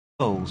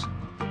souls,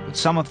 but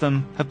some of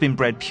them have been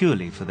bred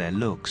purely for their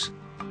looks.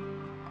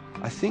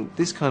 I think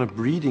this kind of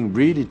breeding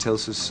really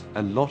tells us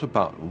a lot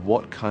about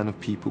what kind of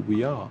people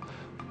we are,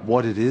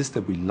 what it is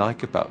that we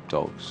like about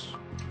dogs.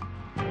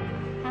 How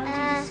would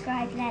you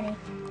describe Lenny?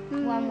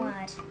 One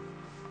word.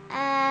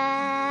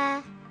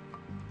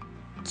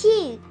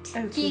 Cute.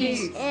 Oh,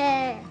 cute.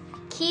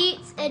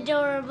 Cute,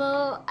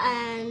 adorable,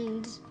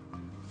 and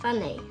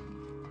funny.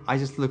 I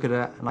just look at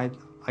her and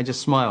I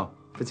just smile,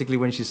 particularly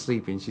when she's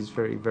sleeping. She's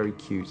very, very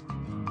cute.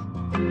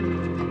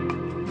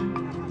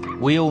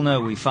 We all know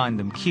we find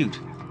them cute,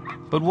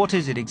 but what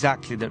is it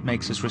exactly that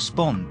makes us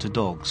respond to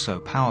dogs so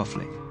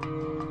powerfully?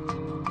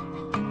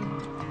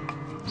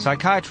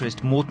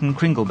 Psychiatrist Morten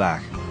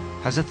Kringelbach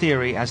has a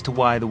theory as to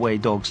why the way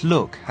dogs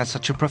look has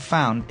such a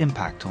profound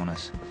impact on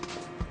us.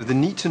 The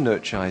need to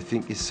nurture, I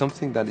think, is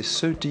something that is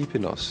so deep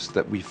in us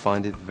that we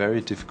find it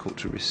very difficult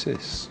to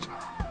resist.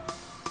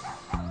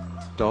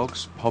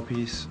 Dogs,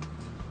 puppies,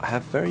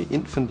 have very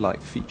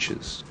infant-like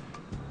features,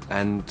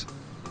 and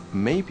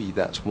maybe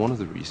that's one of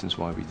the reasons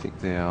why we think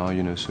they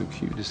are, so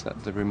cute, is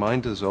that they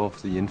remind us of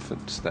the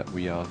infants that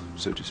we are,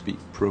 so to speak,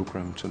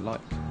 programmed to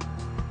like.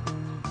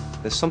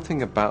 There's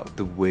something about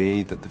the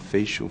way that the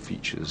facial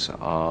features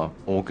are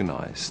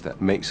organized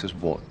that makes us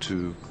want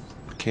to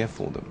care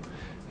for them.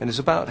 And it's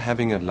about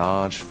having a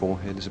large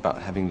forehead, it's about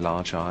having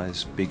large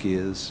eyes, big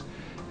ears,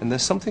 and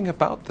there's something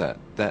about that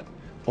that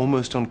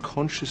almost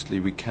unconsciously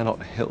we cannot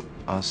help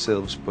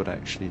ourselves but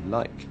actually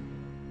like.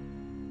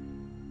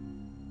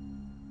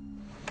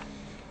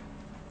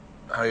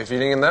 How are you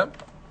feeling in that?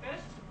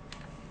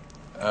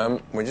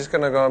 We're just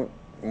going to go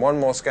one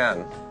more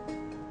scan.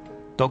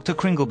 Dr.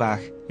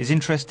 Kringelbach is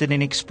interested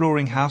in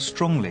exploring how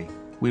strongly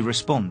we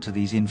respond to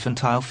these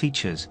infantile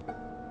features.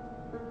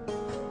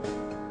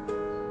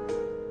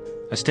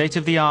 A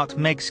state-of-the-art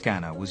MEG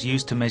scanner was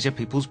used to measure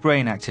people's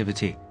brain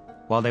activity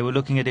while they were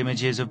looking at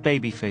images of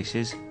baby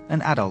faces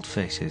and adult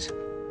faces.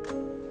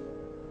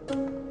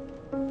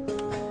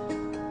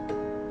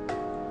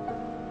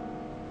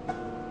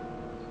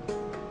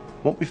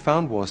 What we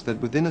found was that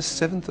within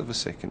 1/7 of a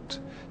second,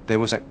 there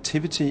was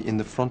activity in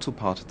the frontal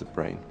part of the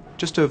brain,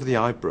 just over the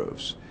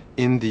eyebrows,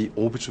 in the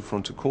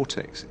orbitofrontal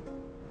cortex.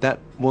 That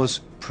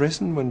was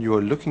present when you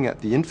were looking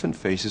at the infant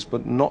faces,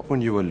 but not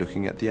when you were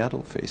looking at the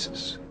adult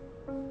faces.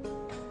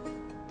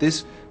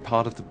 This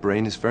part of the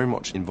brain is very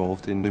much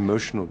involved in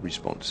emotional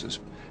responses.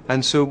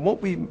 And so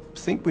what we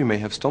think we may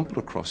have stumbled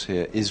across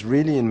here is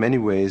really in many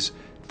ways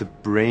the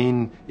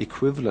brain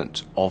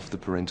equivalent of the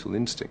parental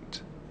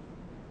instinct.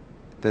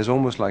 There's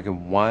almost like a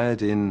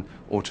wired-in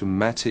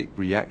automatic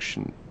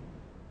reaction.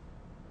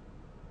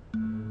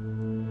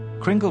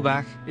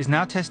 Kringelbach is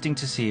now testing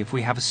to see if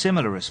we have a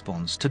similar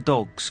response to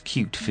dogs'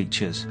 cute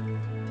features.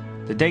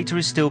 The data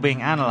is still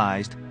being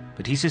analysed,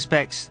 but he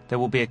suspects there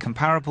will be a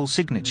comparable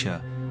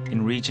signature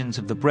in regions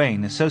of the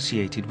brain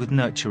associated with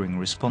nurturing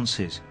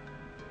responses.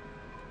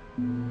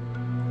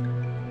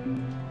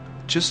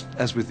 Just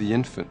as with the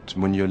infant,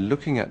 when you're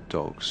looking at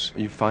dogs,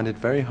 you find it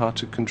very hard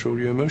to control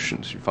your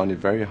emotions. You find it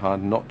very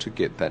hard not to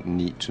get that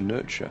need to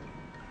nurture.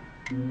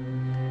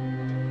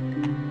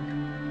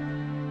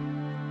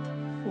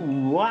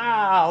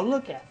 Wow,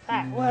 look at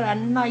that. What a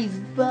nice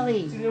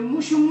belly.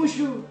 Mushu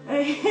mushu.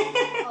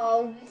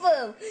 Oh,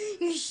 boo.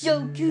 You're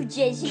so cute,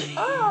 Jessie.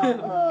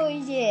 Oh,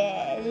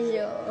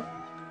 yeah.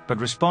 But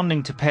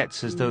responding to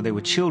pets as though they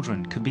were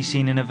children can be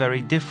seen in a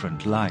very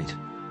different light.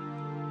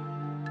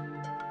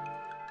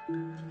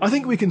 I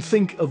think we can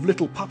think of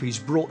little puppies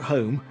brought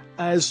home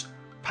as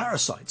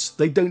parasites.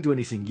 They don't do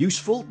anything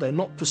useful, they're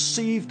not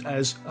perceived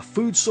as a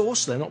food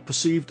source, they're not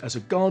perceived as a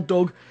guard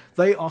dog,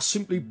 they are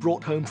simply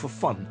brought home for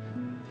fun.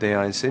 They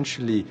are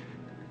essentially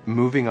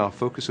moving our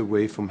focus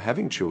away from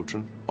having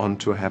children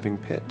onto having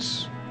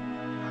pets.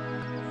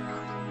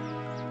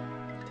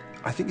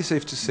 I think it's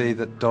safe to say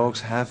that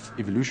dogs have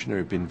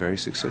evolutionarily been very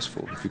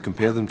successful. If you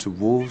compare them to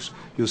wolves,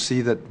 you'll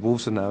see that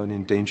wolves are now an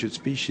endangered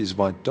species,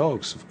 while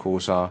dogs, of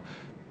course, are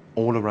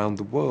all around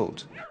the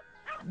world.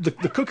 The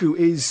cuckoo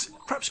is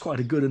perhaps quite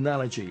a good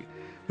analogy,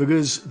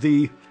 because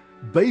the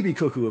baby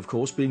cuckoo, of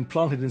course, being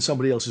planted in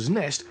somebody else's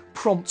nest,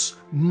 prompts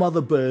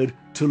mother bird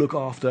to look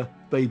after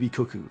baby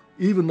cuckoo,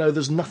 even though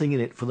there's nothing in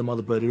it for the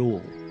mother bird at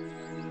all.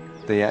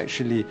 They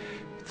actually,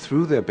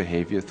 through their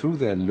behavior, through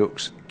their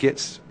looks,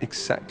 get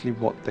exactly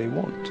what they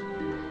want.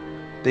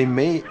 They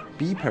may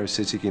be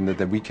parasitic in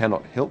that we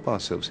cannot help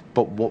ourselves,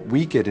 but what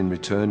we get in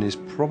return is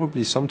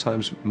probably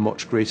sometimes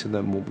much greater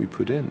than what we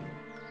put in.